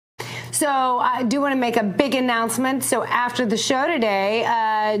So I do want to make a big announcement. So after the show today,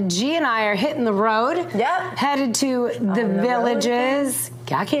 G and I are hitting the road. Yep. Headed to the Villages.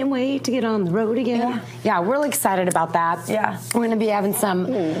 I can't wait to get on the road again. Yeah, really excited about that. Yeah. We're going to be having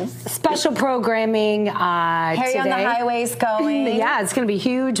some special programming Harry today. on the Highway's going. Yeah, it's going to be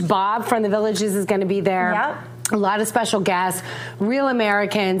huge. Bob from the Villages is going to be there. Yep. A lot of special guests, real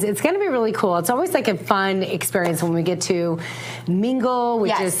Americans. It's going to be really cool. It's always like a fun experience when we get to mingle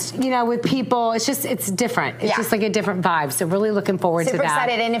with just, with people. It's different. It's just like a different vibe. So really looking forward to that. Super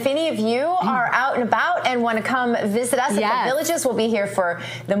excited. And if any of you are out and about and want to come visit us at the Villages, we'll be here for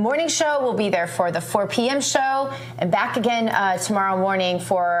the morning show. We'll be there for the 4 p.m. show and back again tomorrow morning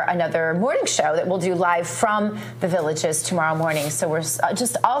for another morning show that we'll do live from the Villages tomorrow morning. So we're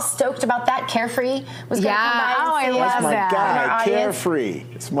just all stoked about that. Carefree was going to come by. Oh, I love that. That's my guy, Carefree.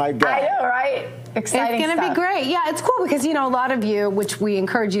 It's my guy. I know, right? Exciting It's going to be great. Yeah, it's cool because, a lot of you, which we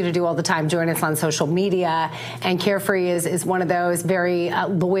encourage you to do all the time, join us on social media. And Carefree is one of those very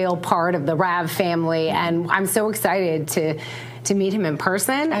loyal part of the Rav family. And I'm so excited to meet him in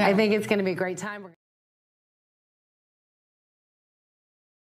person. I think it's going to be a great time.